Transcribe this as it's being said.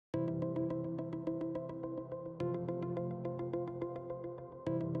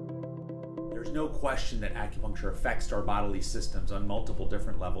There's no question that acupuncture affects our bodily systems on multiple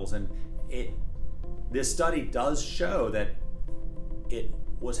different levels, and this study does show that it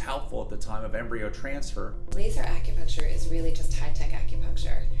was helpful at the time of embryo transfer. Laser acupuncture is really just high-tech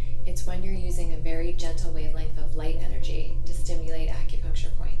acupuncture. It's when you're using a very gentle wavelength of light energy to stimulate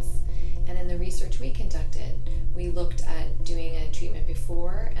acupuncture points. And in the research we conducted, we looked at doing a treatment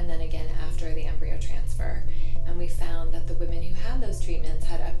before and then again after the embryo transfer. And we found that the women who had those treatments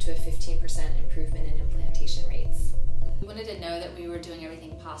had up to a 15% improvement in implantation rates. We wanted to know that we were doing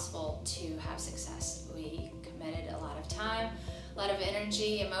everything possible to have success. We committed a lot of time, a lot of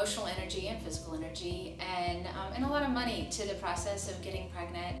energy, emotional energy and physical energy, and a lot of money to the process of getting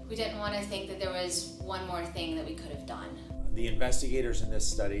pregnant. We didn't want to think that there was one more thing that we could have done. The investigators in this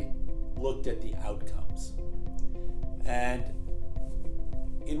study looked at the outcomes. And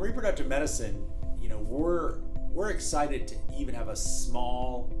in reproductive medicine, we're excited to even have a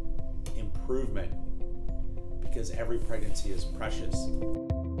small improvement because every pregnancy is precious.